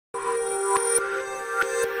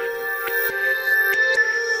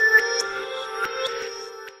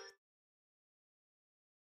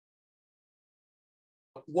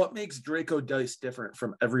what makes Draco Dice different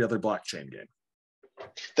from every other blockchain game?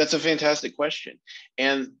 That's a fantastic question.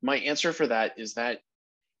 And my answer for that is that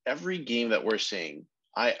every game that we're seeing,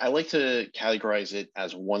 I like to categorize it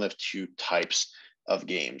as one of two types of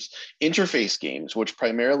games. Interface games, which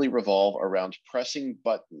primarily revolve around pressing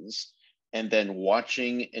buttons and then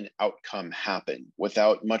watching an outcome happen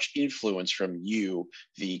without much influence from you,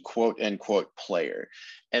 the quote unquote player.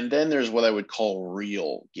 And then there's what I would call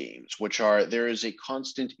real games, which are there is a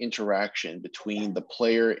constant interaction between the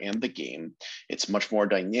player and the game. It's much more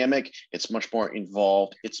dynamic, it's much more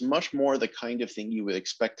involved, it's much more the kind of thing you would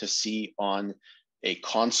expect to see on a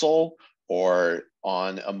console or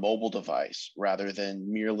on a mobile device rather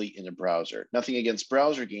than merely in a browser. Nothing against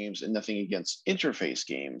browser games and nothing against interface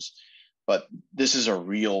games, but this is a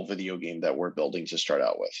real video game that we're building to start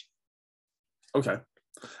out with. Okay.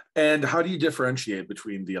 And how do you differentiate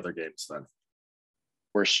between the other games then?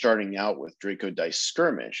 We're starting out with Draco Dice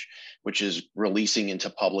Skirmish, which is releasing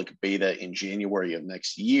into public beta in January of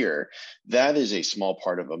next year. That is a small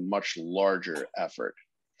part of a much larger effort.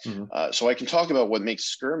 Mm-hmm. So I can talk about what makes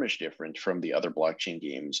Skirmish different from the other blockchain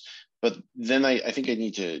games, but then I think I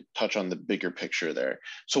need to touch on the bigger picture there.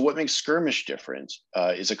 So what makes Skirmish different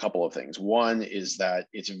is a couple of things. One is that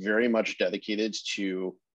it's very much dedicated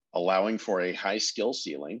to allowing for a high skill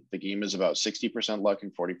ceiling. The game is about 60% luck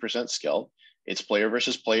and 40% skill. It's player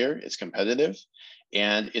versus player, it's competitive,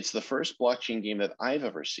 and it's the first blockchain game that I've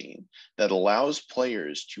ever seen that allows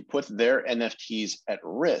players to put their NFTs at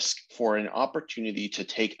risk for an opportunity to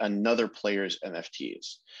take another player's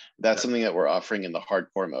NFTs. That's something that we're offering in the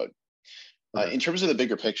hardcore mode. In terms of the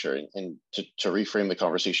bigger picture, and to reframe the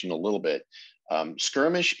conversation a little bit,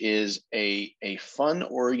 Skirmish is a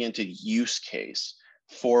fun-oriented use case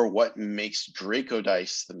for what makes Draco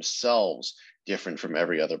Dice themselves different from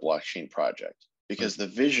every other blockchain project. Because the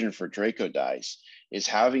vision for Draco Dice is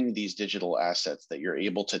having these digital assets that you're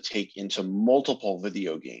able to take into multiple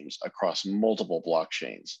video games across multiple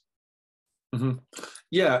blockchains. Mm-hmm.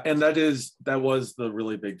 Yeah, and that was the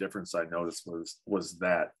really big difference I noticed was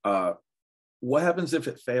that. What happens if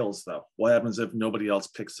it fails though? What happens if nobody else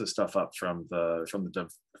picks this stuff up from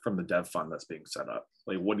the dev fund that's being set up?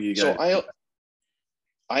 Like, what do you guys? So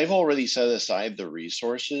I've already set aside the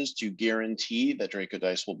resources to guarantee that Draco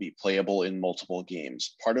Dice will be playable in multiple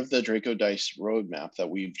games. Part of the Draco Dice roadmap that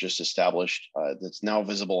we've just established, that's now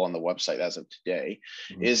visible on the website as of today,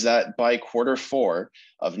 is that by Q4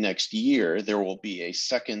 of next year, there will be a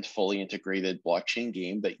second fully integrated blockchain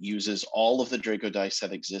game that uses all of the Draco Dice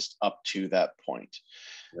that exist up to that point.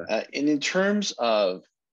 Yeah. And in terms of,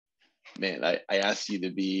 man, I asked you to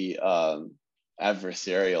be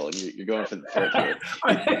adversarial, and you're going for the third here.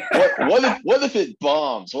 What if it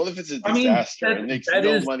bombs? What if it's a disaster and makes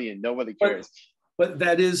no money and nobody cares? But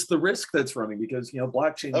that is the risk that's running, because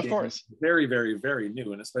blockchain games is very, very, very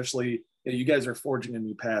new, and especially you guys are forging a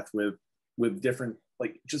new path with different,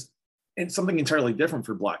 and something entirely different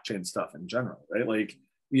for blockchain stuff in general, right? Like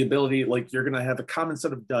the ability, you're going to have a common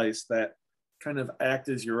set of dice that kind of act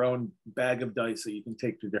as your own bag of dice that you can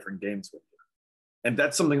take to different games with. And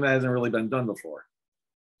that's something that hasn't really been done before.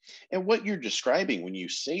 And what you're describing when you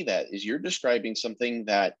say that is you're describing something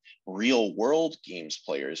that real world games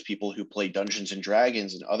players, people who play Dungeons and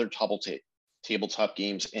Dragons and other tabletop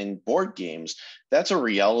games and board games, that's a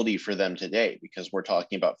reality for them today, because we're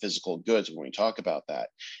talking about physical goods when we talk about that.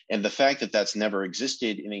 And the fact that that's never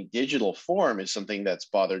existed in a digital form is something that's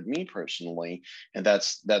bothered me personally. And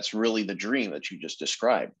that's really the dream that you just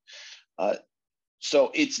described.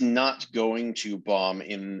 So it's not going to bomb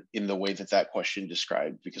in the way that question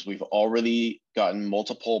described, because we've already gotten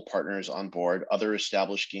multiple partners on board, other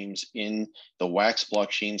established games in the Wax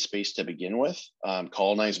blockchain space to begin with.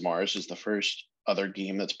 Colonize Mars is the first other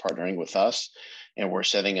game that's partnering with us, and we're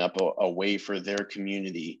setting up a way for their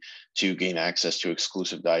community to gain access to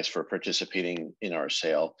exclusive dice for participating in our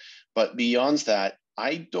sale. But beyond that,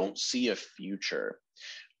 I don't see a future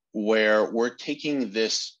where we're taking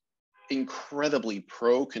this incredibly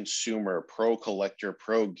pro-consumer, pro-collector,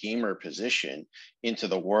 pro-gamer position into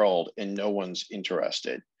the world and no one's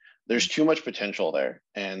interested. There's too much potential there.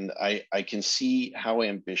 And I can see how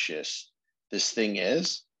ambitious this thing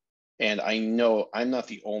is. And I know I'm not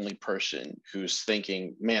the only person who's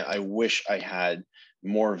thinking, man, I wish I had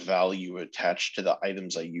more value attached to the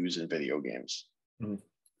items I use in video games. Mm-hmm.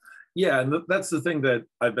 Yeah, and that's the thing that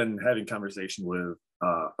I've been having conversation with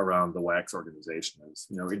around the Wax organization is,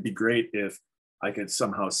 it'd be great if I could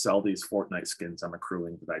somehow sell these Fortnite skins I'm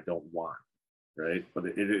accruing that I don't want, right? But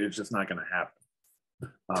it's just not going to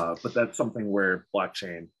happen. But that's something where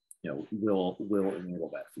blockchain, will enable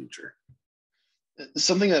that feature.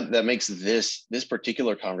 something that makes this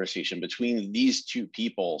particular conversation between these two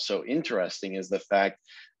people so interesting is the fact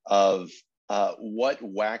of what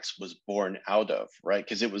Wax was born out of, right?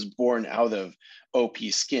 Because it was born out of OP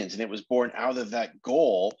skins, and it was born out of that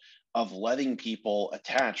goal of letting people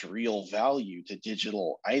attach real value to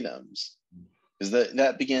digital items. Is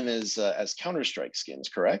that began as Counter-Strike skins,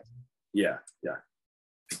 correct? Yeah.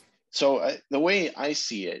 So the way I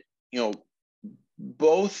see it,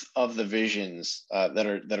 both of the visions that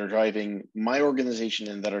are driving my organization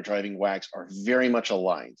and that are driving Wax are very much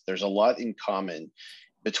aligned. There's a lot in common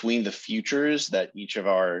between the futures that each of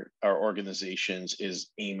our organizations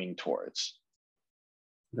is aiming towards.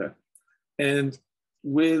 Okay. And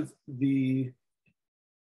with the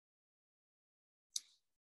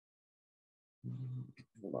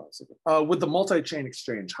with the multi-chain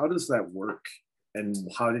exchange, how does that work? And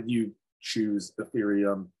how did you choose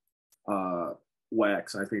Ethereum,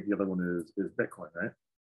 Wax, and I think the other one is Bitcoin, right?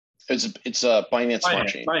 It's a Binance Smart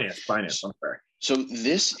Chain. Binance. I'm sorry. So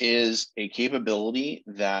this is a capability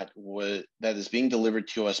that is being delivered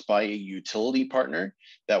to us by a utility partner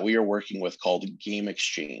that we are working with called Game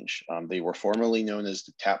Exchange. They were formerly known as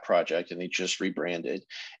the TAP Project, and they just rebranded.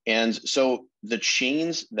 And so the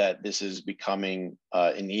chains that this is becoming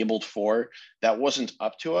enabled for, that wasn't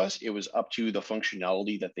up to us. It was up to the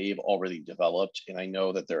functionality that they've already developed. And I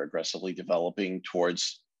know that they're aggressively developing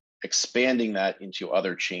towards expanding that into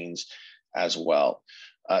other chains as well.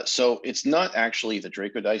 So it's not actually the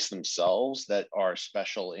Draco Dice themselves that are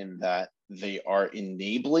special in that they are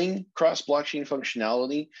enabling cross-blockchain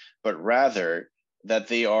functionality, but rather that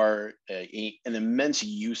they are an immense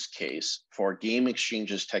use case for Game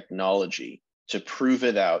Exchange's technology to prove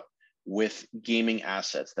it out with gaming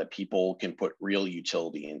assets that people can put real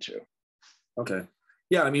utility into. Okay.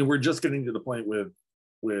 Yeah, I mean, we're just getting to the point with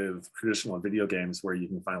traditional video games where you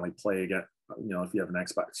can finally play again. If you have an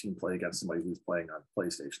Xbox, you can play against somebody who's playing on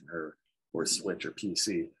PlayStation or Switch or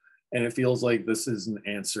PC. And it feels like this is an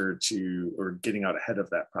answer to, or getting out ahead of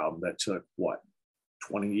that problem that took,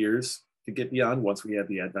 20 years to get beyond once we had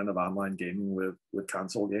the advent of online gaming with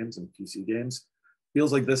console games and PC games.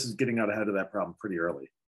 Feels like this is getting out ahead of that problem pretty early.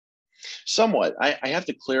 Somewhat. I have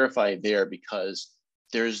to clarify there because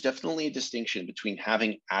there's definitely a distinction between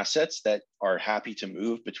having assets that are happy to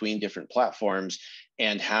move between different platforms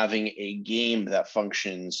and having a game that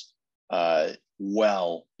functions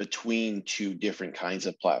well between two different kinds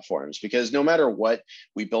of platforms. Because no matter what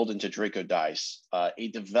we build into Draco Dice, a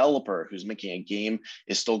developer who's making a game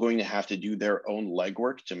is still going to have to do their own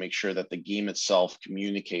legwork to make sure that the game itself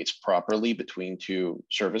communicates properly between two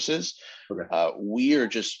services. Okay. We are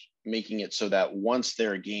just making it so that once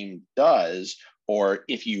their game does, or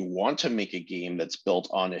if you want to make a game that's built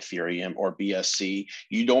on Ethereum or BSC,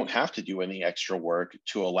 you don't have to do any extra work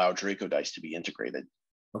to allow Draco Dice to be integrated.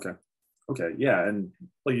 Okay. Yeah. And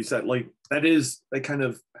like you said, that kind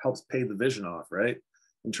of helps pay the vision off, right?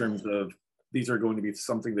 In terms of these are going to be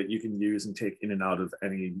something that you can use and take in and out of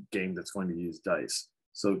any game that's going to use dice.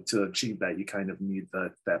 So to achieve that, you kind of need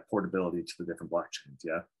that portability to the different blockchains.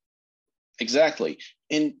 Yeah. Exactly.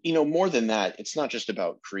 And, more than that, it's not just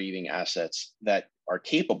about creating assets that are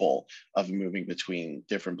capable of moving between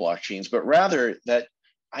different blockchains, but rather that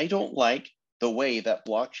I don't like the way that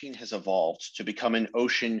blockchain has evolved to become an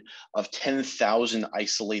ocean of 10,000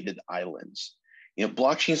 isolated islands.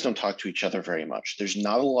 Blockchains don't talk to each other very much. There's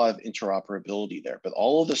not a lot of interoperability there, but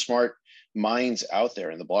all of the smart minds out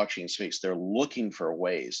there in the blockchain space, they're looking for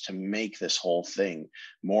ways to make this whole thing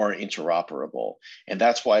more interoperable. And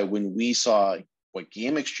that's why when we saw what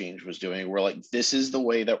Game Exchange was doing, we're like, this is the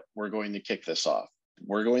way that we're going to kick this off.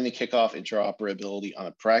 We're going to kick off interoperability on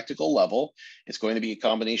a practical level. It's going to be a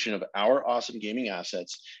combination of our awesome gaming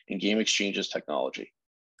assets and Game Exchange's technology.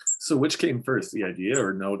 So which came first, the idea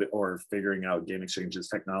or figuring out Game Exchange's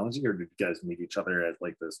technology, or did you guys meet each other at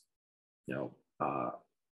like this,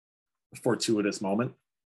 fortuitous moment?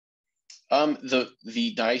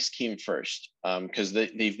 The dice came first because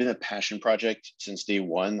they've been a passion project since day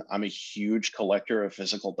one. I'm a huge collector of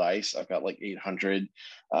physical dice. I've got like 800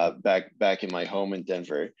 back in my home in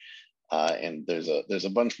Denver, and there's a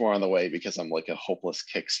bunch more on the way because I'm like a hopeless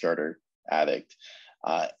Kickstarter addict.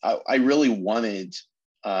 I really wanted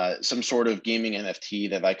some sort of gaming NFT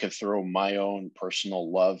that I could throw my own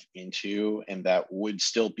personal love into, and that would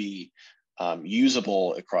still be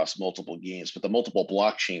usable across multiple games. But the multiple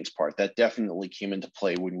blockchains part, that definitely came into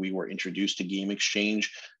play when we were introduced to Game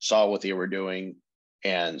Exchange, saw what they were doing,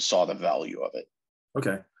 and saw the value of it.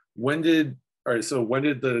 Okay. When did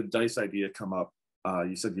the dice idea come up?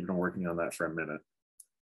 You said you've been working on that for a minute.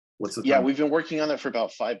 What's the time? We've been working on it for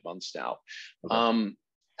about 5 months now. Okay.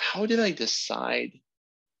 how did I decide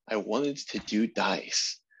I wanted to do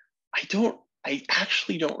dice? I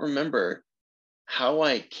actually don't remember how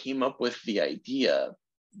I came up with the idea,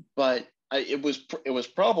 but it was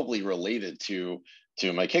probably related to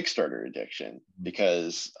my Kickstarter addiction,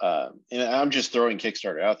 because and I'm just throwing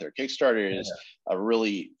Kickstarter out there. Kickstarter is a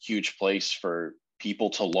really huge place for people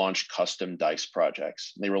to launch custom dice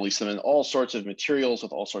projects. They release them in all sorts of materials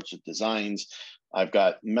with all sorts of designs. I've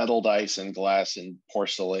got metal dice and glass and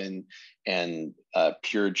porcelain and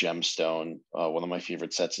pure gemstone. One of my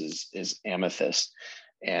favorite sets is amethyst.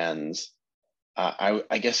 And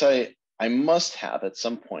I guess I must have at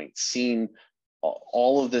some point seen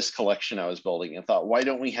all of this collection I was building and thought, why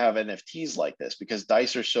don't we have NFTs like this? Because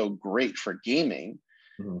dice are so great for gaming.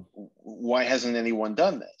 Mm-hmm. Why hasn't anyone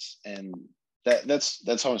done this? And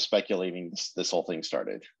that's how I'm speculating this whole thing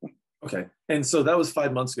started. Okay. And so that was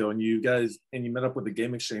 5 months ago, and you met up with the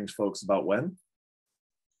Game Exchange folks about when?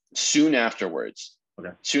 Soon afterwards. Okay.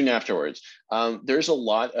 Soon afterwards. There's a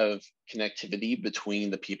lot of connectivity between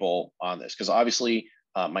the people on this, because obviously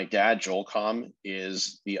my dad, Joel Comm,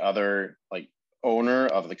 is the other owner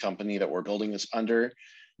of the company that we're building this under.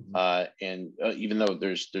 And even though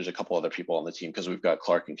there's a couple other people on the team, because we've got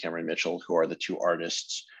Clark and Cameron Mitchell, who are the two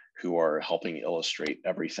artists who are helping illustrate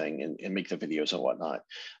everything and make the videos and whatnot.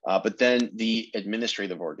 But then the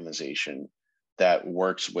administrative organization that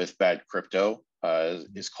works with bad crypto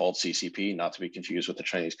is called CCP, not to be confused with the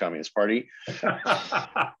Chinese Communist Party.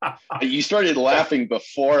 You started laughing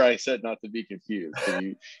before I said not to be confused. So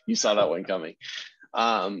you saw that one coming.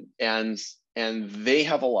 And they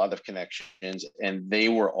have a lot of connections, and they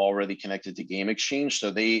were already connected to Game Exchange.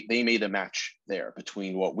 So they made a match there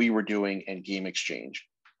between what we were doing and Game Exchange.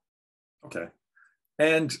 Okay.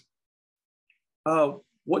 And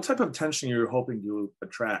what type of attention you're hoping to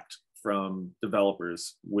attract from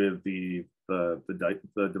developers with the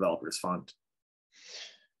developers fund?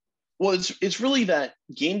 Well, it's really that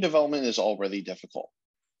game development is already difficult.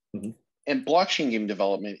 Mm-hmm. And blockchain game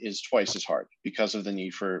development is twice as hard because of the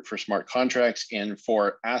need for smart contracts and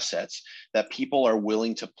for assets that people are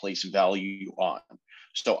willing to place value on.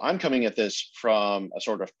 So I'm coming at this from a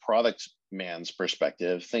sort of product man's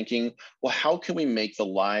perspective, thinking, well, how can we make the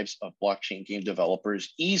lives of blockchain game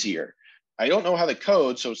developers easier? I don't know how to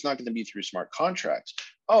code, so it's not going to be through smart contracts.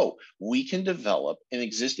 Oh, we can develop an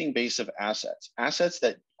existing base of assets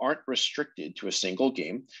that aren't restricted to a single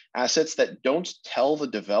game, assets that don't tell the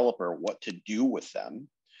developer what to do with them,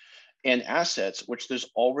 and assets which there's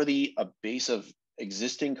already a base of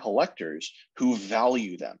existing collectors who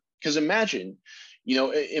value them. Because imagine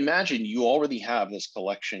you already have this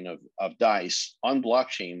collection of dice on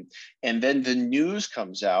blockchain, and then the news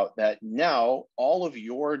comes out that now all of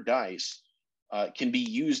your dice can be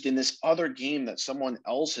used in this other game that someone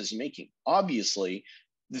else is making. Obviously,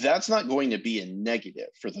 that's not going to be a negative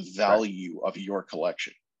for the value of your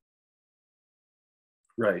collection.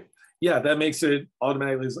 Right. Yeah, that makes it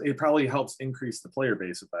automatically, it probably helps increase the player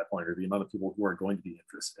base at that point, or the amount of people who are going to be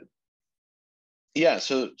interested. Yeah,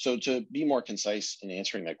 so to be more concise in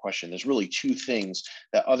answering that question, there's really two things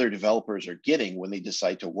that other developers are getting when they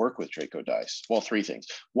decide to work with Draco Dice. Well, three things.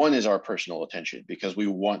 One is our personal attention, because we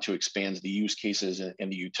want to expand the use cases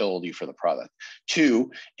and the utility for the product.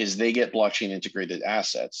 Two is they get blockchain integrated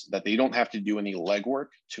assets that they don't have to do any legwork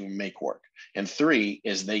to make work. And three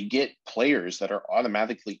is they get players that are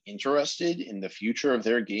automatically interested in the future of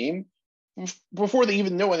their game before they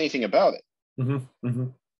even know anything about it. Mm-hmm, mm-hmm.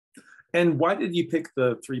 And why did you pick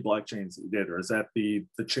the three blockchains that you did, or is that the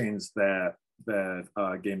chains that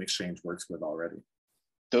Game Exchange works with already?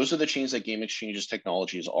 Those are the chains that Game Exchange's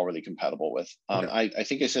technology is already compatible with. I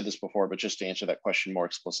think I said this before, but just to answer that question more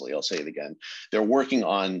explicitly, I'll say it again. They're working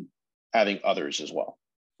on adding others as well.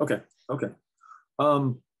 Okay.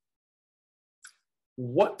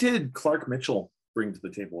 What did Clark Mitchell bring to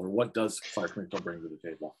the table, or what does Clark Mitchell bring to the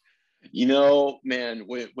table? Man,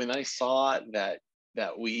 when I saw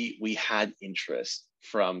that we had interest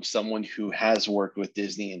from someone who has worked with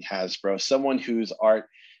Disney and Hasbro, someone whose art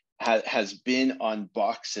has been on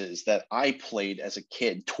boxes that I played as a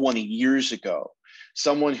kid 20 years ago,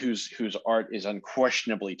 someone whose art is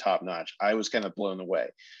unquestionably top notch, I was kind of blown away.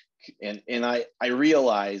 And I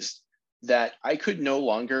realized that I could no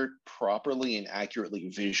longer properly and accurately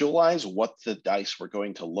visualize what the dice were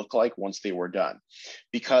going to look like once they were done,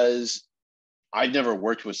 because I've never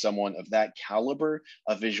worked with someone of that caliber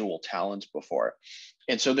of visual talent before.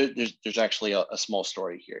 And so there's actually a small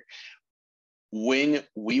story here. When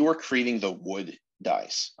we were creating the wood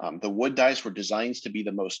dice, the wood dice were designed to be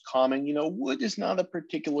the most common. Wood is not a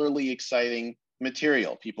particularly exciting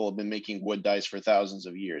material. People have been making wood dice for thousands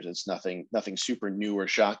of years. It's nothing super new or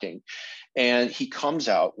shocking. And he comes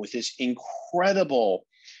out with this incredible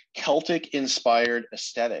Celtic inspired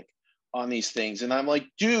aesthetic on these things. And I'm like,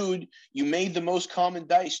 dude, you made the most common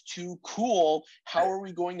dice too cool. How are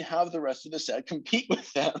we going to have the rest of the set compete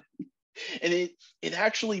with them? And it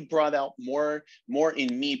actually brought out more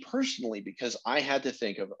in me personally, because I had to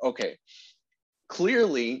think of, okay,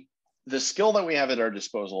 clearly the skill that we have at our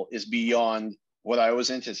disposal is beyond what I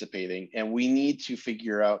was anticipating, and we need to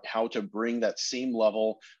figure out how to bring that same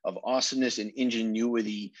level of awesomeness and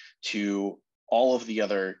ingenuity to all of the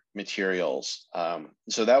other materials.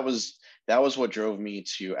 So that was what drove me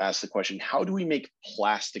to ask the question, how do we make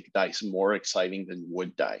plastic dice more exciting than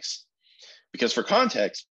wood dice? Because for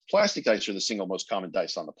context, plastic dice are the single most common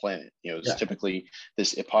dice on the planet. It's typically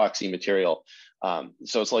this epoxy material.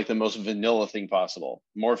 So it's like the most vanilla thing possible,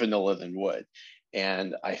 more vanilla than wood.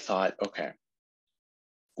 And I thought, okay,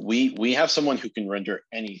 we have someone who can render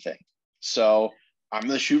anything. So I'm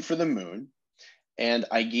going to shoot for the moon. And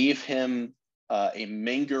I gave him a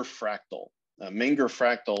Menger fractal. A Menger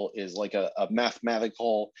fractal is like a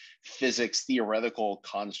mathematical physics theoretical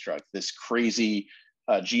construct, this crazy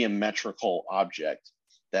geometrical object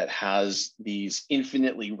that has these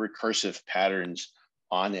infinitely recursive patterns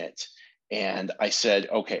on it. And I said,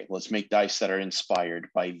 okay, let's make dice that are inspired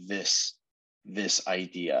by this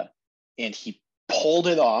idea. And he pulled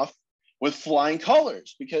it off with flying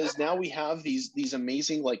colors, because now we have these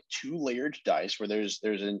amazing like 2-layered dice where there's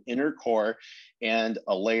an inner core and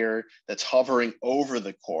a layer that's hovering over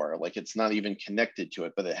the core, like it's not even connected to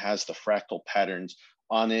it, but it has the fractal patterns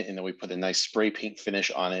on it. And then we put a nice spray paint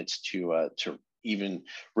finish on it to even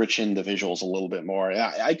richen the visuals a little bit more.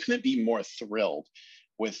 I couldn't be more thrilled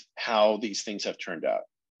with how these things have turned out.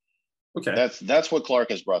 Okay. That's what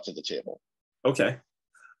Clark has brought to the table. Okay.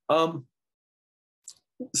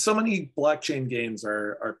 So many blockchain games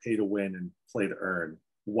are pay to win and play to earn.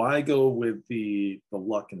 Why go with the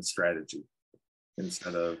luck and strategy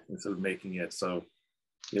instead of making it so?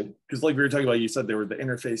 Because like we were talking about, you said there were the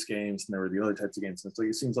interface games and there were the other types of games. And so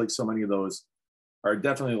it seems like so many of those are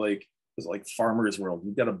definitely like Farmer's World.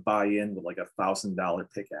 You've got to buy in with like $1,000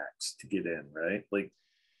 pickaxe to get in, right? Like,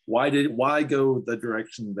 why go the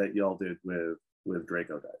direction that y'all did with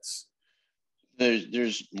Draco Dice?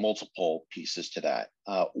 There's multiple pieces to that.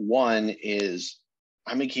 One is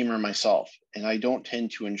I'm a gamer myself, and I don't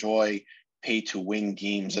tend to enjoy pay to win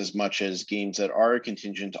games as much as games that are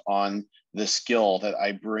contingent on the skill that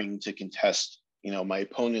I bring to contest, my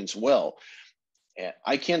opponent's will. And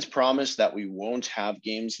I can't promise that we won't have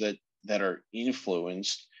games that are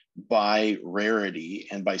influenced by rarity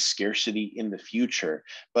and by scarcity in the future.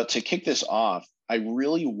 But to kick this off, I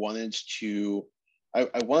really wanted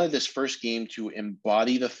I wanted this first game to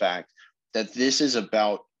embody the fact that this is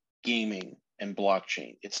about gaming and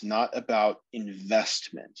blockchain. It's not about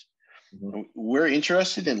investment. Mm-hmm. We're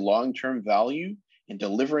interested in long-term value and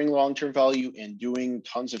delivering long-term value and doing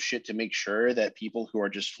tons of shit to make sure that people who are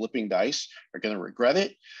just flipping dice are going to regret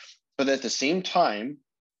it. But at the same time,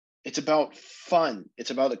 it's about fun.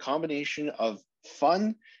 It's about a combination of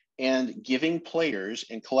fun and giving players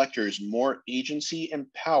and collectors more agency and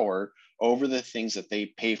power over the things that they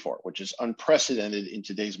pay for, which is unprecedented in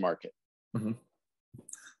today's market. Mm-hmm.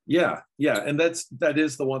 Yeah, and that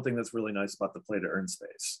is the one thing that's really nice about the play to earn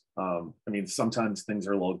space. I mean, sometimes things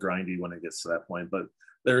are a little grindy when it gets to that point, but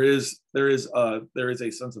there is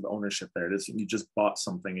a sense of ownership there. It is, you just bought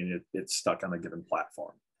something and it's stuck on a given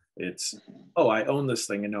platform. It's, oh, I own this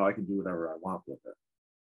thing and now I can do whatever I want with it.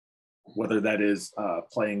 Whether that is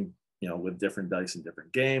playing, with different dice in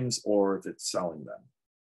different games, or if it's selling them.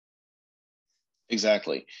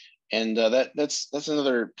 Exactly. And that's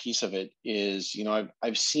another piece of it is,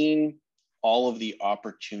 I've seen all of the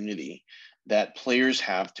opportunity that players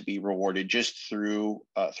have to be rewarded just through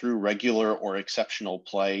regular or exceptional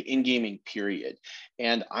play in gaming, period.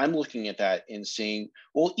 And I'm looking at that and saying,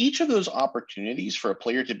 well, each of those opportunities for a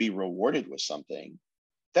player to be rewarded with something,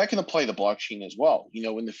 that can apply to blockchain as well.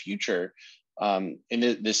 In the future, and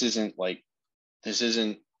this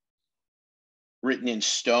isn't written in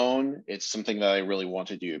stone. It's something that I really want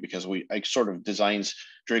to do because I sort of designed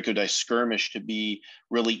Draco Dice Skirmish to be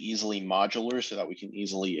really easily modular so that we can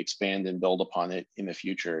easily expand and build upon it in the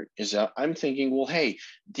future. Is that I'm thinking, well, hey,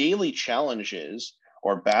 daily challenges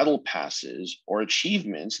or battle passes or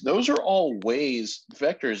achievements, those are all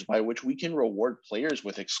vectors by which we can reward players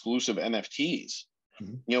with exclusive NFTs.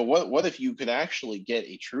 Mm-hmm. What if you could actually get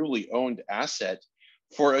a truly owned asset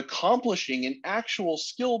for accomplishing an actual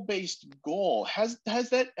skill-based goal? Has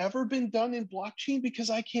that ever been done in blockchain? Because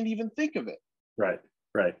I can't even think of it. Right.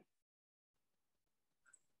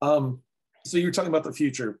 So you're talking about the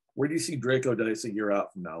future. Where do you see Draco Dice a year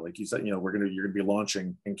out from now? Like you said, you're gonna be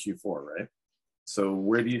launching in Q4, right? So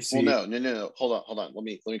where do you see? Well, no. Hold on. Let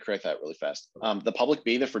me correct that really fast. The public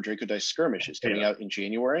beta for Draco Dice Skirmish is coming out in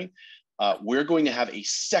January. We're going to have a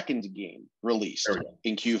second game released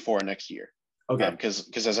in Q4 next year. Okay. Because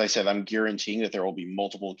as I said, I'm guaranteeing that there will be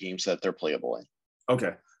multiple games that they're playable in.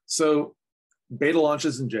 Okay. So beta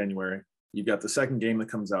launches in January. You've got the second game that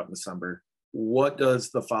comes out in December. What does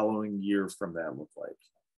the following year from that look like?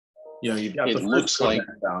 You've got the first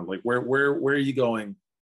down. Like where are you going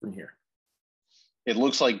from here? It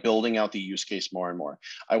looks like building out the use case more and more.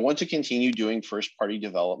 I want to continue doing first party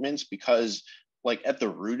developments because like at the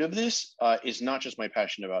root of this is not just my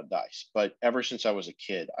passion about dice, but ever since I was a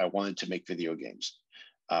kid, I wanted to make video games.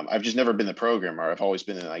 I've just never been a programmer. I've always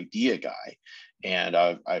been an idea guy. And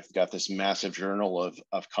I've got this massive journal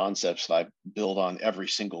of concepts that I build on every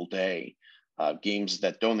single day, games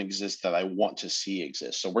that don't exist that I want to see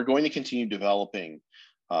exist. So we're going to continue developing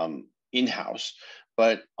in-house.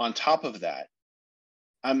 But on top of that,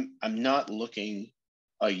 I'm not looking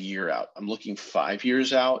a year out. I'm looking 5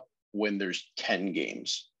 years out when there's 10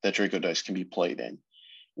 games that Draco Dice can be played in.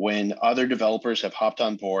 When other developers have hopped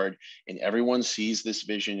on board and everyone sees this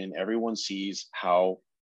vision and everyone sees how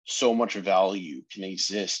so much value can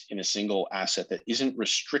exist in a single asset that isn't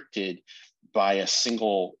restricted by a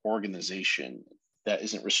single organization, that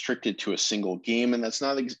isn't restricted to a single game, and that's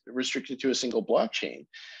not restricted to a single blockchain.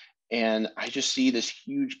 And I just see this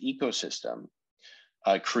huge ecosystem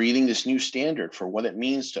creating this new standard for what it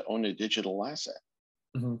means to own a digital asset.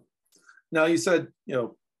 Mm-hmm. Now you said,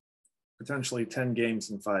 potentially 10 games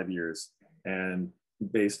in 5 years, and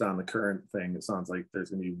based on the current thing, it sounds like there's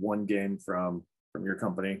going to be one game from your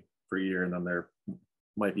company per year, and then there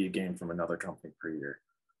might be a game from another company per year.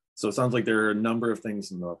 So it sounds like there are a number of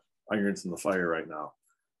things in the irons in the fire right now.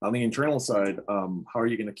 On the internal side, how are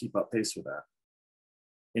you going to keep up pace with that,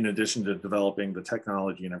 in addition to developing the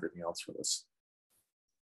technology and everything else for this?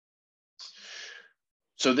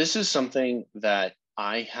 So this is something that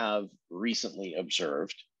I have recently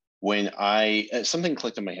observed when something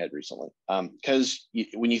clicked in my head recently. Because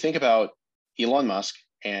when you think about Elon Musk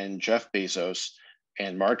and Jeff Bezos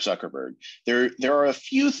and Mark Zuckerberg, there are a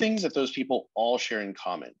few things that those people all share in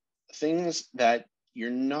common. Things that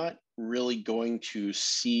you're not really going to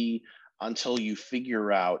see until you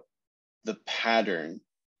figure out the pattern,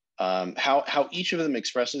 how each of them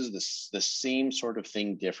expresses the same sort of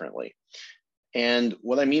thing differently. And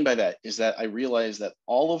what I mean by that is that I realize that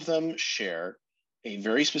all of them share a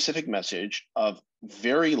very specific message of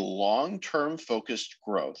very long-term focused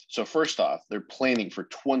growth. So first off, they're planning for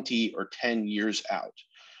 20 or 10 years out.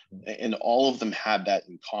 And all of them have that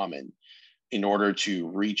in common in order to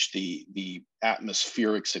reach the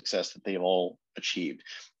atmospheric success that they've all achieved.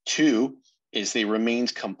 Two is they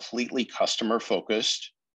remained completely customer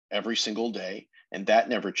focused every single day, and that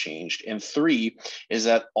never changed. And three is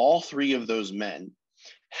that all three of those men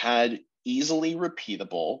had easily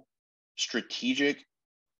repeatable strategic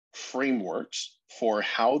frameworks for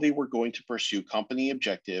how they were going to pursue company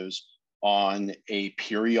objectives on a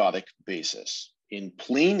periodic basis. In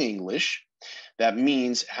plain English, that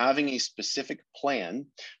means having a specific plan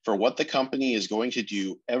for what the company is going to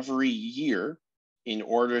do every year in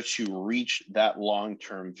order to reach that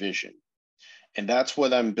long-term vision. And that's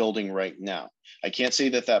what I'm building right now. I can't say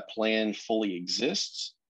that that plan fully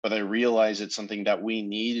exists, but I realize it's something that we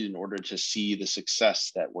need in order to see the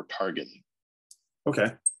success that we're targeting.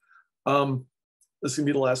 Okay. This is gonna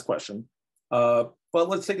be the last question. But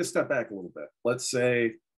let's take a step back a little bit. Let's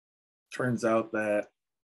say turns out that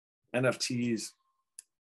NFTs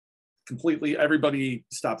completely, everybody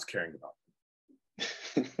stops caring about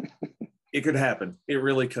them. It could happen. It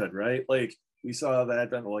really could, right? Like we saw the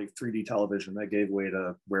advent of like 3D television that gave way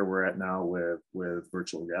to where we're at now with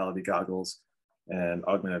virtual reality goggles and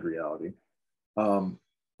augmented reality.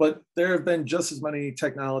 But there have been just as many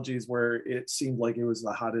technologies where it seemed like it was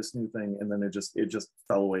the hottest new thing, and then it just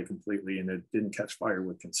fell away completely, and it didn't catch fire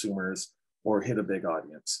with consumers or hit a big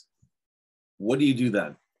audience. What do you do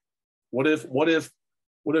then? What if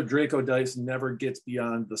Draco Dice never gets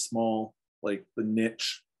beyond the small, like the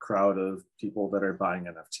niche crowd of people that are buying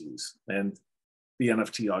NFTs, and the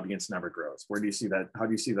NFT audience never grows? Where do you see that? How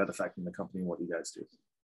do you see that affecting the company? What do you guys do?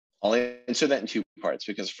 I'll answer that in two parts,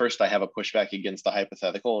 because first I have a pushback against the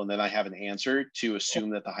hypothetical, and then I have an answer to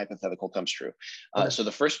assume that the hypothetical comes true. Okay. So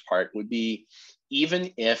the first part would be,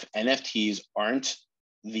 even if NFTs aren't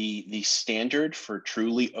the standard for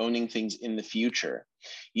truly owning things in the future,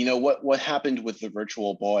 you know what happened with the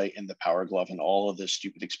Virtual Boy and the Power Glove and all of the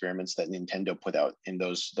stupid experiments that Nintendo put out in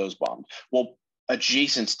those bombed? Well,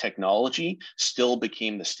 adjacent technology still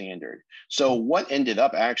became the standard. So what ended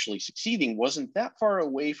up actually succeeding wasn't that far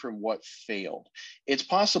away from what failed. It's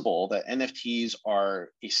possible that NFTs are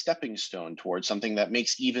a stepping stone towards something that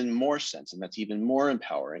makes even more sense and that's even more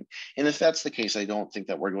empowering. And if that's the case, I don't think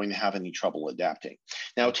that we're going to have any trouble adapting.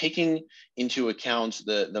 Now, taking into account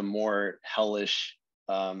the more hellish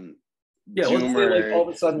yeah, let's say like all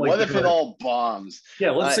of a sudden, like, what if it all bombs?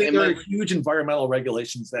 Yeah, let's say there are huge environmental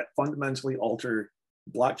regulations that fundamentally alter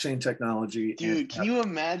blockchain technology. Dude, can you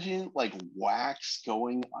imagine like wax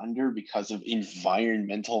going under because of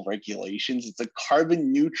environmental regulations? It's a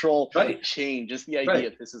carbon neutral chain. Just the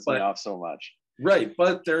idea pisses me off so much. Right,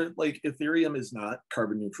 but they're like, Ethereum is not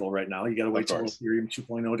carbon neutral right now. You got to wait till Ethereum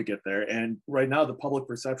 2.0 to get there. And right now, the public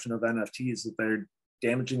perception of NFTs is that they're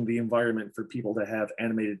damaging the environment for people to have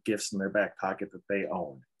animated GIFs in their back pocket that they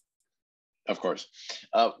own. Of course.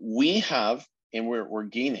 We have, and we're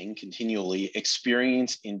gaining continually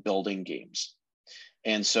experience in building games.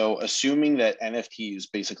 And so assuming that NFTs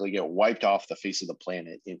basically get wiped off the face of the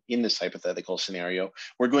planet in this hypothetical scenario,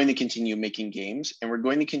 we're going to continue making games, and we're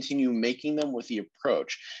going to continue making them with the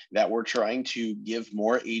approach that we're trying to give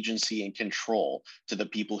more agency and control to the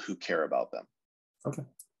people who care about them. Okay.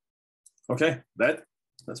 Okay,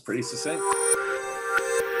 that's pretty succinct.